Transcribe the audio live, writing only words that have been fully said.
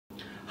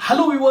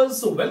Hello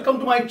viewers, welcome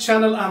to my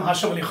channel. I'm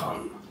Hasham Ali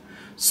Khan.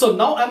 So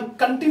now I'm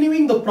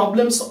continuing the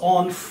problems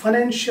on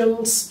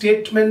financial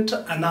statement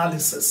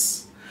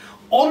analysis.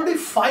 Already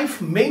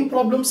 5 main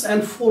problems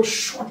and 4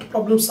 short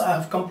problems I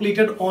have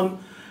completed on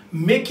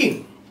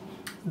making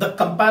the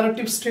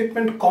comparative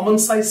statement, common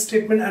size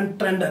statement and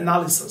trend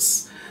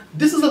analysis.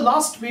 This is the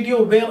last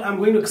video where I'm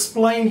going to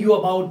explain you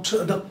about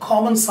the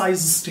common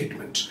size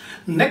statement.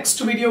 Next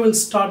video will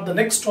start the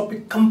next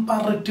topic,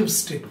 comparative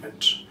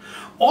statement.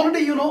 Already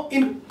you know,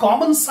 in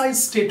common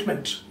size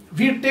statement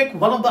we take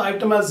one of the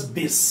item as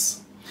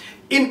base.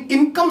 In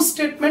income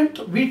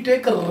statement we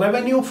take a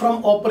revenue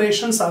from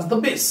operations as the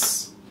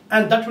base,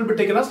 and that will be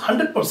taken as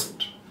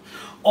 100%.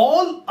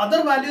 All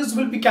other values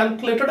will be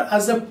calculated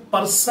as a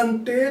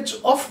percentage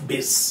of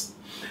base.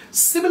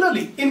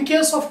 Similarly, in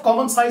case of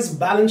common size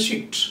balance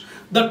sheet,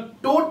 the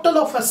total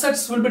of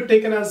assets will be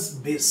taken as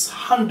base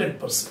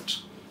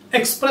 100%.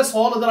 Express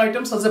all other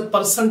items as a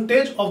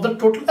percentage of the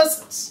total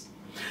assets.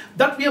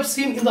 That we have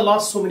seen in the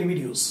last so many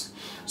videos.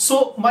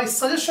 So my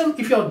suggestion,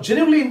 if you are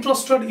genuinely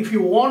interested, if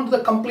you want the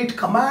complete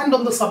command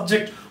on the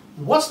subject,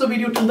 watch the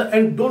video till the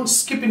end. Don't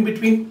skip in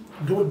between,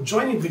 don't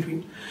join in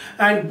between,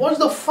 and watch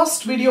the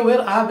first video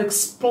where I have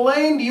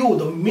explained you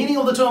the meaning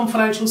of the term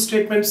financial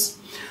statements,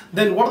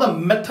 then what are the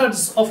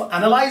methods of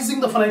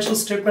analyzing the financial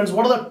statements,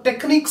 what are the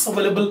techniques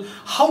available,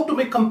 how to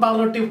make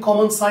comparative,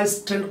 common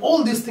size, trend,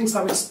 all these things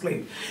I have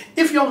explained.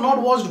 If you have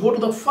not watched, go to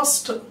the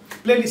first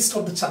playlist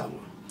of the channel.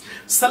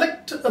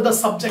 Select the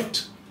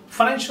subject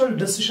financial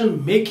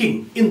decision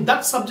making. In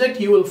that subject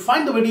you will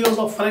find the videos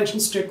of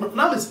financial statement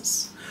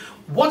analysis.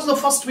 Watch the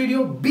first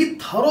video, be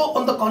thorough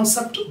on the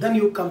concept, then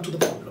you come to the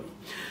problem.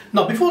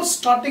 Now before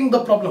starting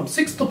the problem,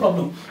 sixth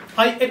problem,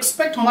 I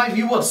expect my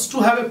viewers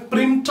to have a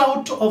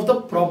printout of the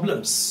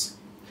problems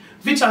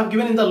which I have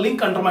given in the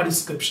link under my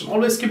description.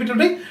 Always keep it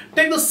ready.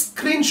 Take the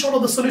screenshot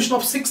of the solution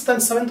of 6th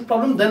and 7th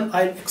problem, then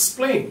I'll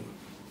explain.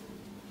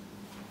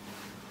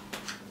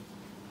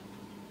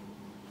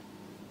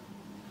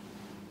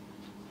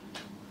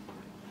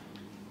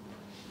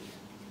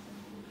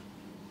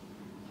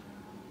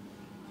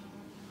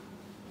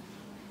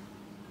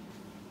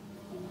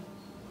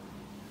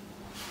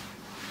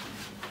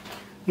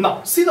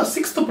 Now, see the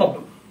 6th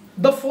problem.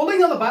 The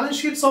following are the balance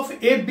sheets of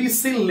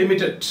ABC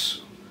Limited.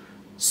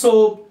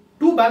 So,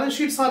 2 balance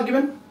sheets are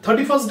given,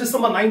 31st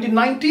December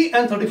 1990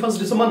 and 31st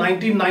December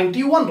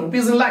 1991,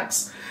 rupees in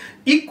lakhs.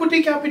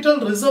 Equity capital,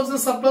 reserves and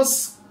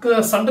surplus,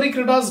 sundry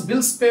creditors,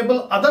 bills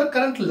payable, other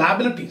current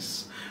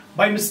liabilities.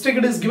 By mistake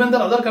it is given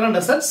that other current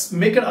assets,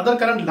 make it other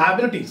current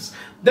liabilities,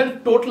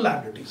 then total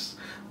liabilities.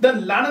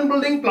 Then land and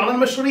building, plant and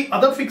machinery,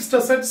 other fixed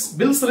assets,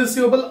 bills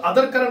receivable,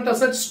 other current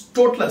assets,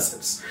 total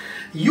assets.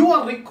 You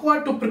are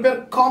required to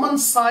prepare common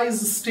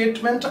size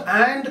statement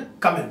and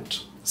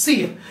comment.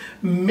 See,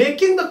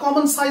 making the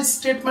common size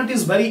statement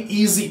is very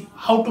easy.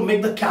 How to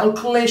make the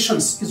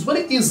calculations is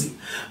very easy.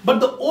 But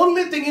the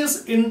only thing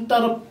is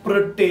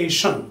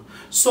interpretation.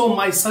 So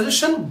my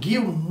suggestion,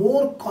 give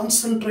more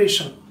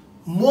concentration,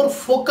 more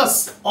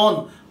focus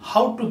on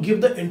how to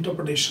give the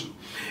interpretation.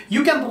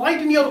 You can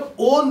write in your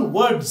own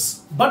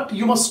words, but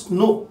you must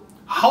know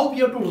how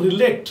you have to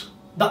relate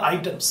the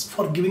items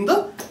for giving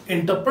the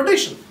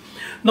interpretation.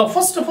 Now,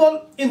 first of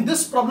all, in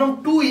this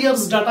problem, 2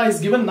 years data is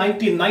given,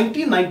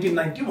 1990,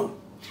 1991.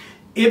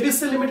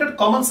 ABC Limited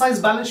common size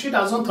balance sheet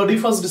as on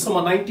 31st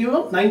December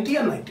 90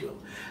 and 91.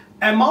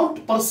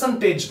 Amount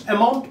percentage.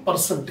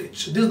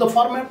 This is the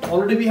format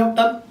already we have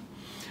done.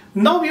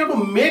 Now we have to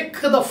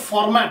make the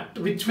format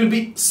which will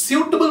be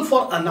suitable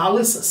for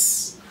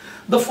analysis.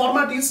 The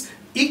format is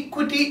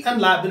equity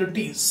and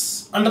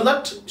liabilities. Under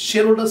that,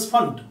 shareholders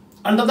fund.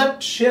 Under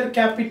that, share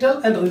capital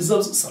and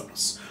reserves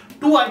surplus.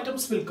 2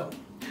 items will come.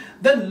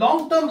 Then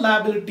long-term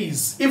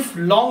liabilities, if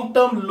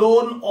long-term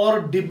loan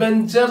or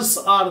debentures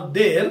are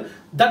there,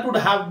 that would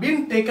have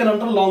been taken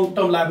under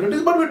long-term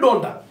liabilities, but we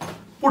don't have.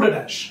 Put a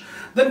dash.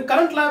 Then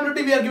current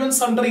liability, we are given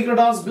sundry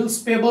creditors,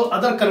 bills payable,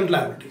 other current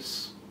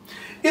liabilities.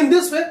 In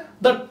this way,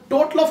 the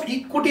total of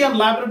equity and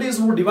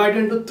liabilities will be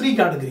divided into 3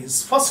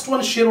 categories. First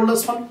one,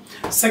 shareholders fund.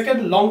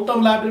 Second,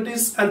 long-term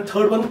liabilities. And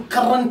third one,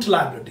 current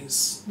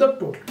liabilities. The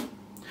total.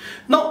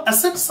 Now,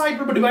 asset side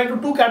will be divided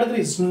into 2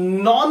 categories,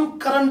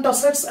 non-current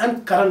assets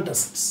and current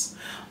assets.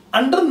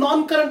 Under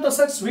non-current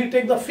assets, we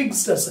take the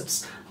fixed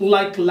assets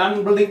like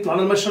land building,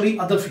 plant and machinery,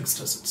 other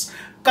fixed assets.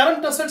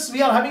 Current assets,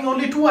 we are having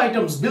only 2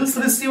 items, bills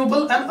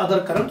receivable and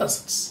other current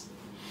assets.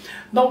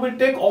 Now, we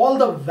take all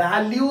the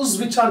values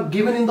which are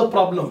given in the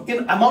problem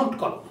in amount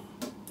column.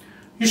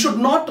 You should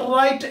not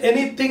write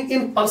anything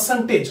in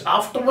percentage.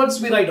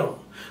 Afterwards, we write down.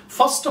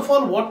 First of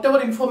all,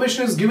 whatever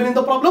information is given in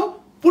the problem,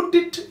 put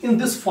it in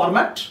this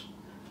format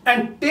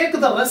and take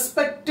the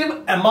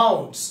respective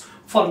amounts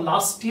for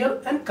last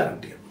year and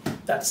current year.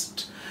 That's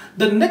it.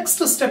 The next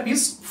step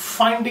is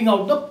finding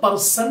out the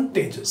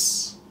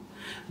percentages.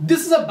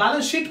 This is a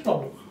balance sheet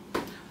problem.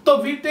 So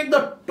we take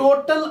the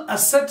total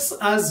assets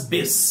as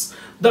base.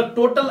 The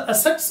total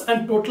assets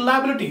and total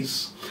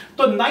liabilities.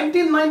 So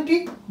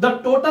 1990, the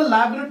total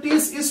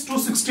liabilities is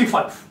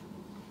 265.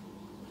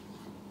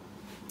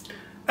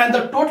 and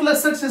the total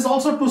assets is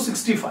also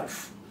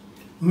 265.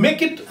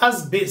 Make it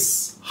as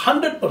base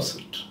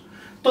 100%.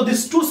 So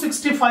this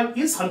 265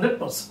 is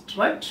 100%,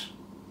 right?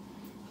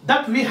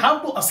 That we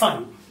have to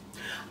assign.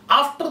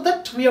 After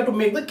that, we have to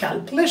make the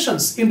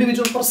calculations,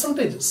 individual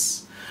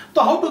percentages.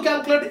 So how to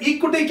calculate?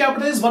 Equity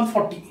capital is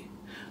 140.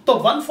 So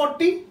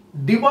 140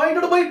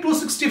 divided by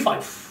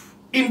 265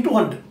 into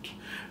 100.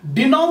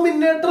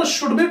 Denominator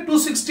should be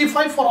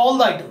 265 for all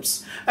the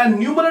items and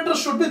numerator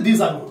should be these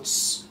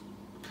amounts.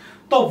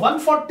 So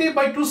 140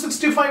 by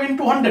 265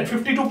 into 100,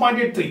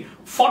 52.83.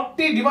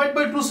 40 divided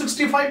by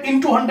 265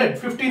 into 100,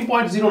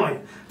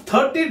 15.09.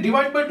 30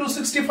 divided by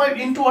 265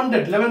 into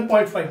 100,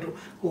 11.52.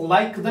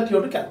 Like that you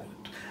have to calculate.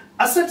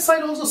 Asset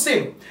side also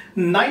same.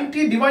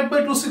 90 divided by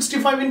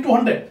 265 into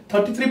 100,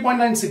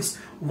 33.96.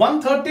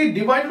 130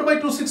 divided by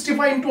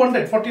 265 into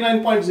 100,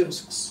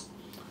 49.06.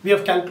 We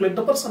have calculated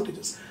the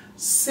percentages.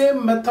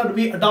 Same method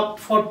we adopt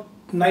for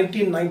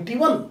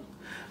 1991.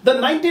 The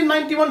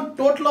 1991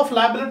 total of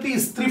liability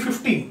is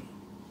 315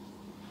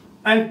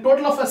 and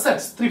total of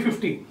assets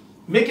 315.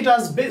 Make it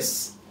as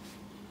base.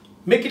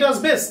 Make it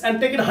as base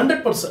and take it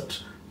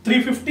 100%.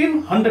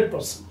 315,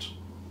 100%.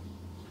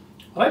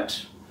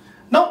 Right?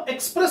 Now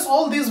express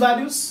all these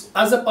values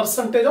as a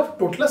percentage of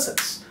total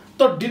assets.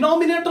 So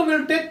denominator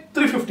will take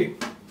 350.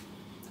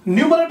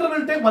 Numerator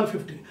will take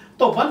 150.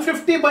 So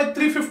 150 by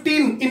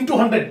 315 into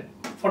 100,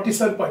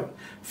 47.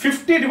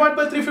 50 divided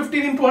by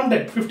 315 into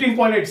 100,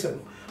 15.87.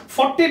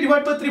 40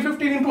 divided by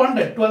 315 into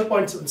 100,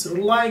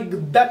 12.70.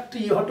 Like that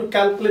you have to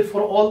calculate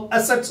for all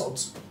assets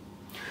also.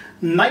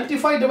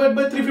 95 divided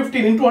by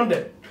 315 into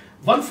 100.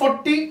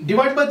 140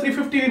 divided by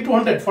 315 into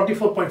 100,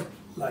 44.5.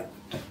 Like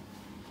that.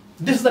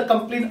 This is the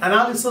complete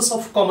analysis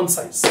of common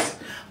size.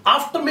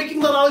 After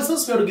making the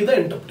analysis, we have to give the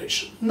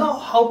interpretation. Now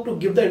how to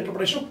give the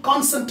interpretation?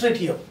 Concentrate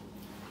here.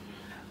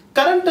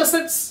 Current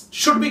assets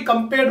should be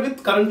compared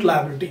with current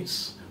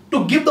liabilities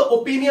to give the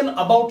opinion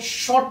about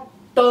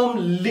short-term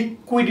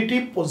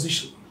liquidity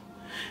position.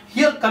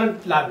 Here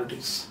current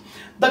liabilities.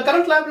 The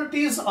current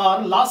liabilities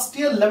are last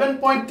year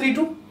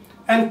 11.32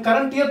 and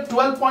current year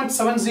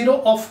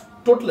 12.70 of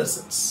total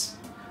assets.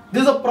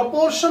 This is a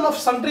proportion of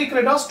sundry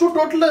creditors to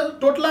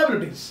total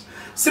liabilities.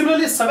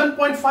 Similarly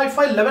 7.55,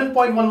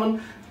 11.11,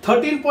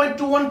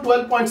 13.21,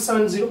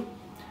 12.70.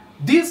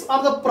 These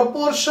are the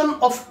proportion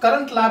of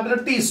current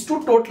liabilities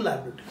to total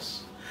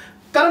liabilities.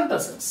 Current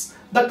assets.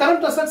 The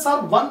current assets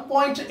are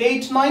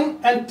 1.89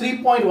 and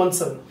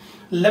 3.17,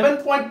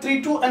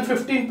 11.32 and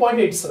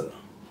 15.87.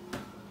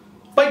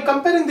 By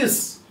comparing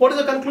this, what is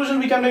the conclusion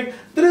we can make?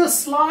 There is a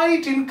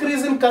slight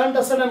increase in current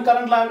asset and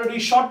current liability.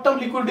 Short-term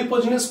liquidity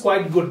position is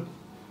quite good.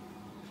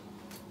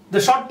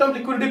 The short-term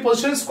liquidity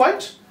position is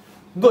quite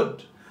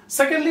good.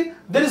 Secondly,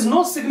 there is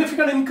no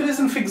significant increase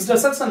in fixed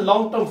assets and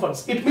long-term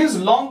funds. It means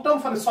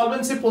long-term fund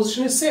solvency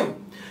position is same.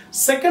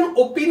 Second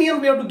opinion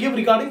we have to give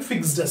regarding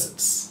fixed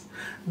assets.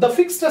 The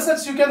fixed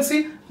assets you can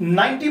see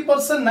 90%,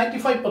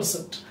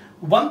 95%,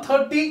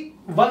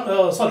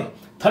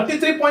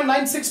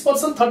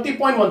 33.96%,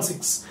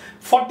 30.16,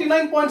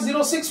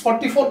 49.06,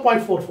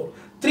 44.44,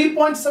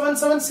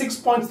 3.77,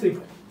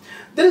 6.35.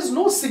 There is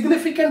no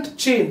significant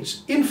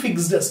change in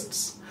fixed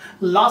assets.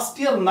 Last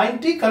year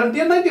 90, current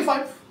year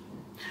 95.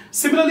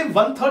 Similarly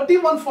 130,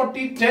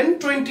 140, 10,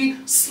 20,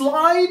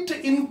 slight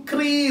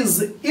increase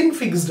in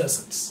fixed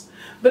assets.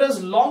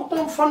 Whereas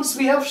long-term funds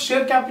we have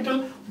share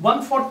capital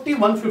 140,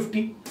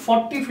 150,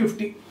 40,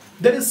 50.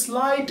 There is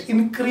slight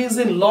increase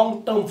in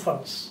long-term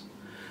funds.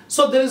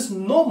 So there is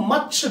no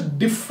much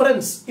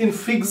difference in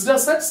fixed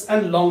assets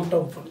and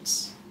long-term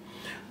funds.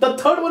 The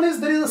third one is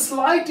there is a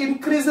slight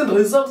increase in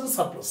reserves and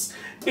surplus,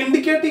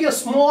 indicating a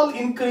small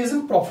increase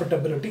in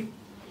profitability.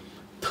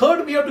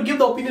 Third, we have to give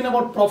the opinion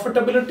about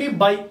profitability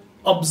by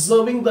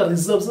observing the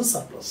reserves and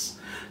surplus.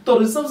 So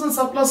reserves and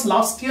surplus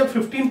last year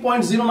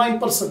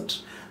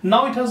 15.09%.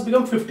 Now it has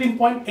become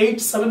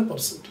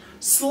 15.87%.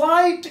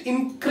 Slight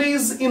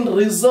increase in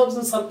reserves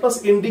and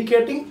surplus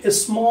indicating a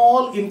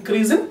small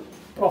increase in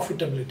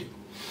profitability.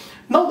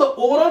 Now the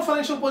overall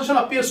financial position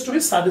appears to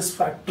be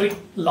satisfactory.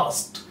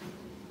 Last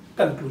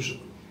conclusion.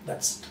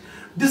 That's it.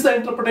 This is the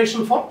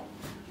interpretation for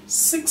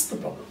sixth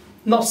problem.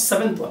 Now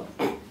seventh one.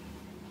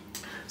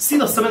 See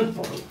the seventh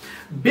problem.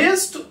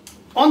 Based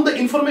on the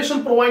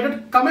information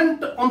provided,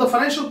 comment on the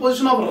financial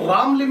position of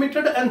Ram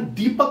Limited and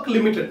Deepak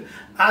Limited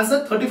as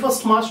of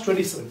 31st March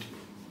 2017.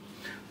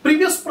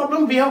 Previous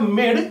problem we have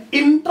made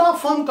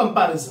intra-firm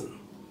comparison.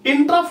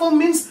 Intra-firm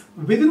means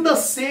within the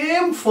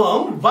same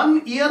firm,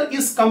 1 year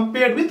is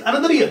compared with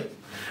another year.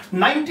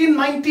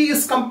 1990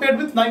 is compared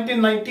with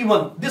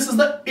 1991. This is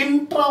the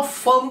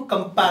intra-firm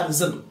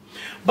comparison.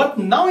 But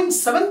now in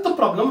seventh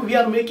problem, we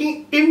are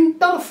making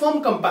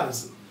inter-firm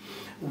comparison.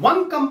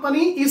 One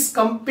company is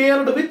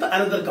compared with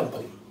another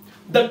company.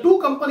 The two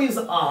companies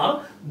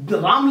are the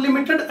Ram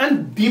Limited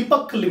and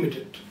Deepak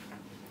Limited.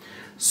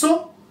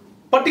 So,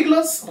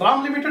 particulars,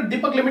 Ram Limited,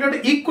 Deepak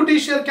Limited, equity,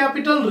 share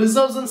capital,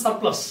 reserves and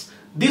surplus.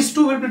 These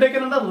two will be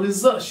taken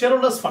under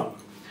shareholders fund.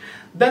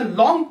 Then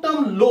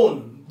long-term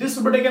loan, this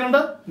will be taken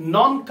under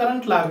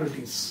non-current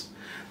liabilities.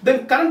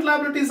 Then current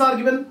liabilities are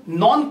given,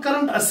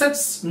 non-current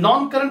assets,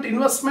 non-current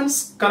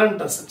investments,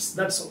 current assets.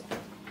 That's all.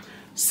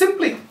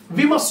 Simply,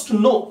 we must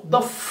know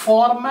the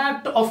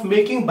format of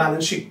making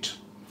balance sheet.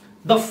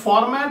 The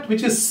format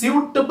which is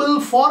suitable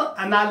for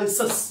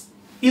analysis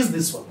is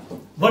this one,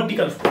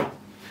 vertical form.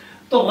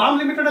 So Ram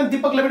Limited and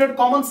Deepak Limited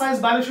common size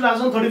balance sheet as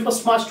on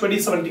 31st March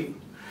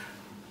 2017.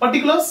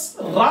 Particulars,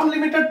 Ram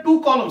Limited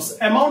 2 columns,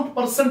 amount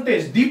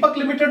percentage, Deepak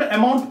Limited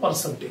amount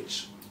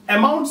percentage.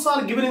 Amounts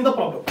are given in the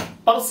problem.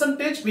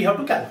 Percentage we have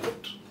to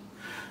calculate.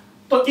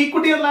 So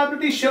equity and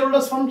liability,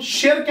 shareholders fund,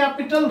 share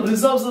capital,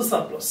 reserves and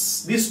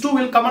surplus. These two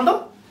will come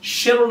under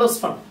shareholders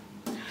fund.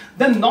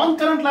 Then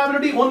non-current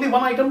liability, only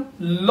one item,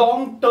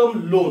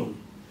 long-term loan.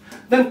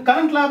 Then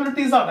current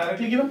liabilities are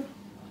directly given.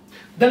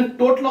 Then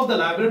total of the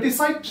liability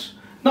side.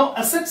 Now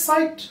asset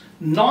side,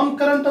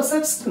 non-current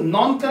assets,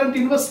 non-current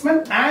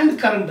investment and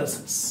current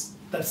assets.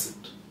 That's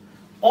it.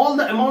 All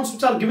the amounts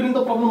which are given in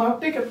the problem I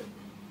have taken.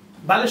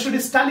 Balance sheet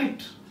is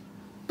tallied.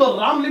 So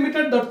Ram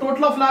Limited, the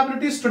total of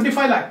liabilities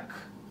 25 lakh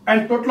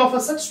and total of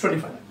assets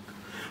 25 lakh.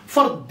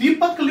 For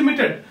Deepak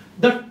Limited,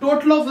 the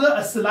total of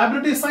the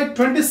liability side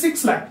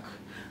 26 lakh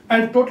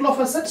and total of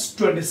assets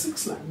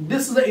 26 lakh.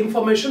 This is the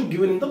information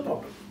given in the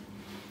problem.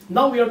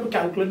 Now we have to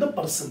calculate the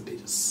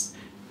percentages.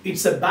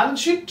 It's a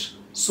balance sheet,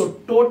 so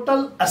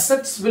total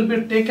assets will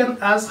be taken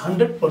as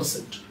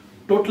 100%.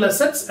 Total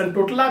assets and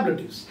total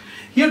liabilities.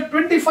 Here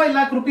 25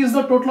 lakh rupees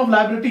the total of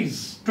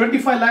liabilities,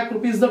 25 lakh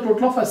rupees the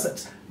total of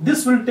assets.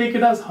 This will take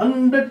it as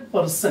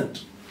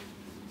 100%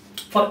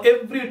 for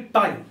every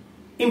time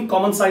in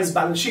common size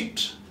balance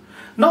sheet.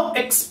 Now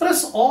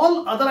express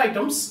all other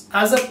items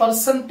as a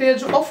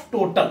percentage of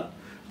total.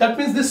 That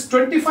means this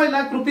 25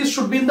 lakh rupees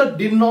should be in the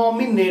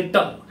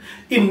denominator.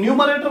 In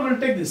numerator we'll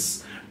take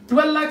this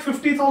 12 lakh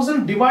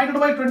 50,000 divided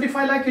by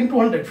 25 lakh into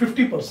 100,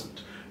 50%.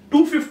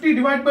 250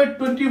 divided by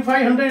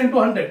 2500 into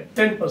 100,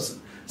 10%.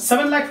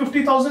 7 lakh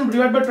 50,000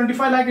 divided by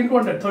 25 lakh into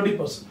 100,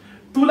 30%.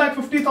 2 lakh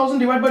 50,000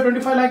 divided by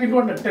 25 lakh into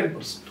 100,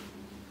 10%.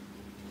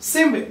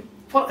 Same way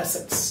for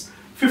assets.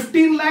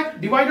 15 lakh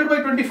divided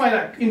by 25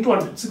 lakh into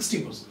 100,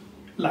 60%.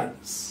 Like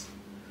this.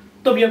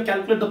 So we have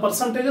calculated the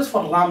percentages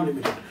for Ram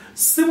Limited.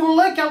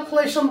 Similar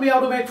calculation we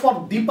have to make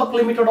for Deepak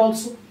Limited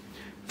also.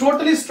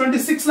 Total is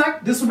 26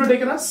 lakh. This will be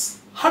taken as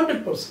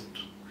 100%.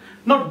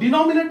 Now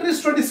denominator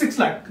is 26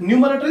 lakh.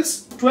 Numerator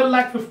is 12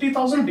 lakh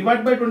 50,000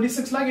 divided by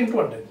 26 lakh into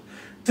 100.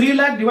 3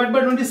 lakh divided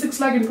by 26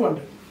 lakh into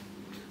 100.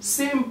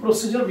 Same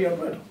procedure we have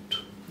to adopt.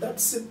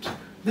 That's it.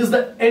 This is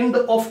the end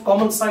of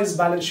common size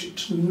balance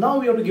sheet. Now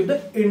we have to give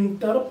the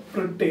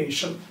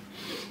interpretation.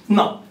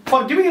 Now,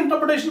 for giving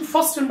interpretation,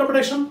 first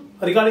interpretation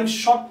regarding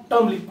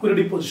short-term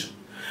liquidity position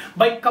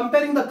by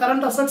comparing the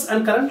current assets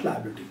and current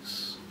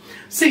liabilities.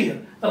 See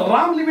here,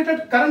 Ram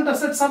Limited current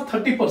assets are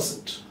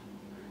 30%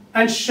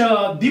 and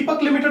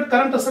Deepak Limited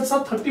current assets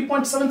are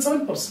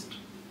 30.77%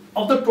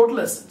 of the total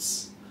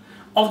assets.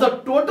 Of the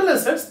total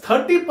assets,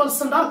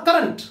 30% are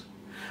current,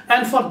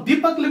 and for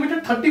Deepak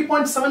Limited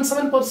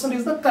 30.77%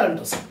 is the current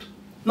asset.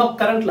 Now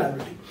current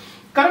liability.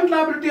 Current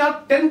liability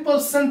are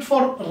 10%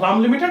 for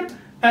Ram Limited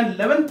and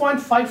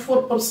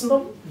 11.54%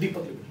 of Deepak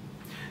Limited.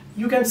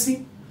 You can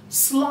see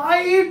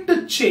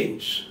slight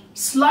change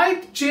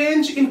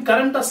in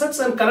current assets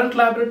and current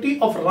liability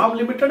of Ram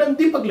Limited and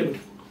Deepak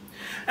Limited.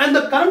 And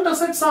the current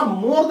assets are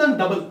more than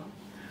double.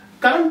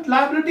 Current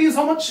liability is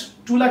how much?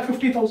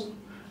 2,50,000.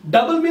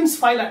 Double means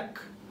 5 lakh.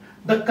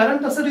 The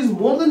current asset is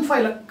more than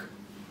 5 lakh.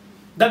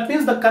 That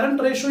means the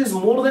current ratio is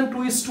more than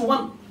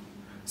 2:1.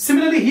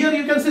 Similarly, here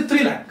you can see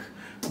 3 lakh.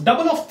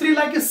 Double of 3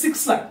 lakh is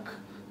 6 lakh.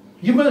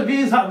 We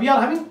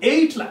are having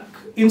 8 lakh.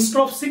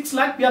 Instead of 6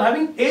 lakh, we are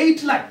having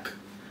 8 lakh.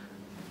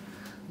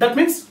 That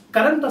means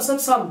current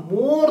assets are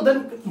more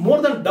than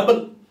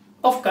double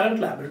of current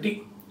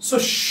liability. So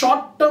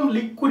short-term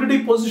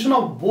liquidity position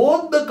of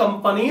both the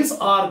companies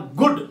are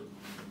good.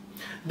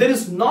 There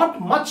is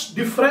not much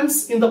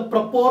difference in the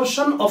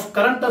proportion of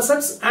current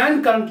assets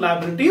and current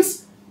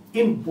liabilities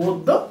in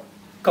both the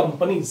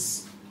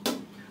companies.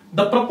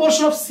 The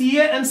proportion of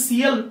CA and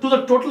CL to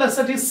the total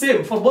asset is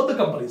same for both the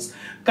companies.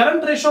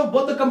 Current ratio of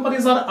both the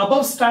companies are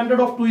above standard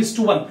of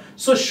 2:1.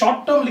 So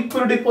short-term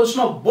liquidity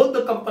position of both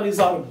the companies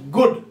are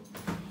good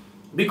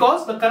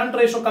because the current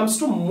ratio comes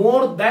to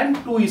more than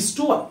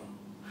 2:1.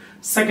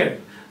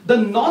 Second, the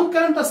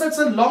non-current assets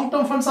and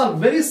long-term funds are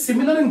very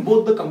similar in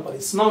both the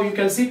companies. Now you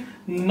can see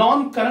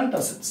non-current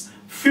assets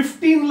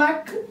 15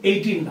 lakh,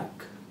 18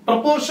 lakh.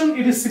 Proportion,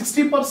 it is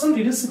 60%,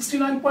 it is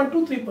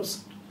 69.23%.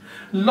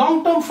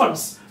 Long-term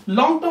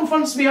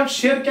funds we have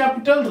share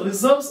capital,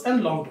 reserves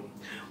and long-term.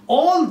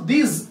 All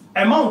these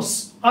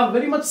amounts are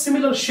very much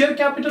similar. Share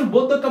capital,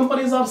 both the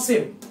companies are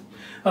same.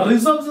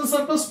 Reserves and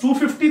surplus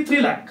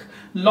 253 lakh.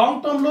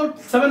 Long-term loan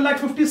 7 lakh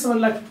 50,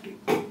 7 lakh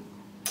 50.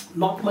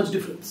 Not much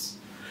difference.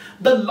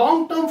 The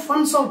long-term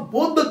funds of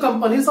both the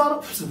companies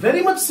are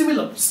very much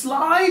similar.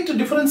 Slight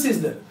difference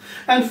is there.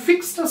 And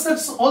fixed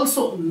assets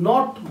also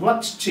not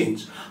much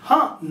change.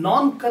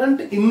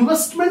 Non-current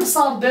investments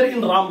are there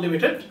in Ram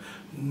Limited.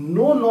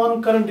 No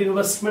non-current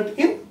investment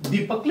in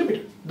Deepak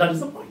Limited. That is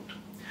the point.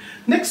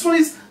 Next one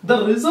is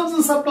the reserves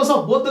and surplus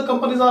of both the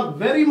companies are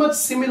very much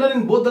similar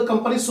in both the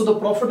companies, so the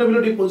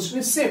profitability position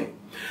is same.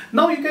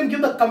 Now you can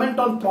give the comment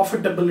on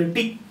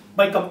profitability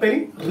by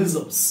comparing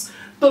reserves.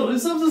 The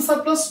reserves and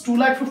surplus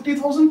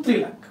 2,50,000, 3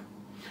 lakh,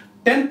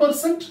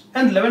 10%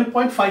 and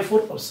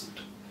 11.54%.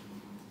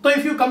 So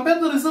if you compare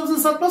the reserves and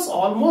surplus,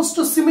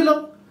 almost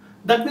similar.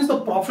 That means the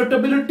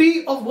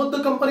profitability of both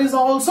the companies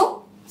are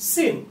also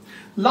same.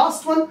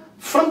 Last one,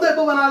 from the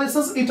above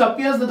analysis, it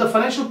appears that the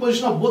financial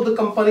position of both the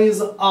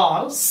companies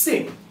are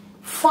same.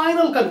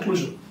 Final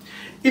conclusion.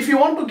 If you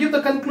want to give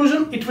the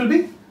conclusion, it will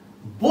be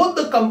both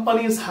the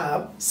companies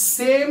have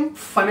same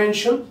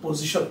financial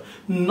position.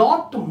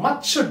 Not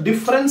much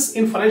difference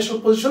in financial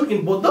position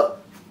in both the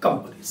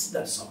companies.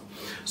 That's all.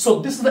 So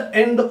this is the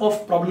end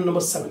of problem number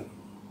 7.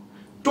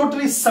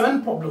 Totally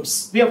 7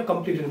 problems we have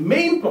completed,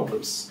 main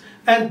problems.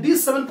 And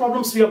these 7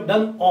 problems we have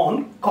done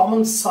on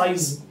common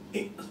size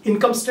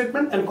income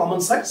statement and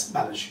common size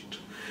balance sheet.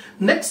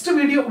 Next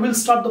video, we'll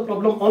start the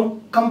problem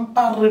on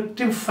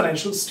comparative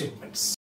financial statements.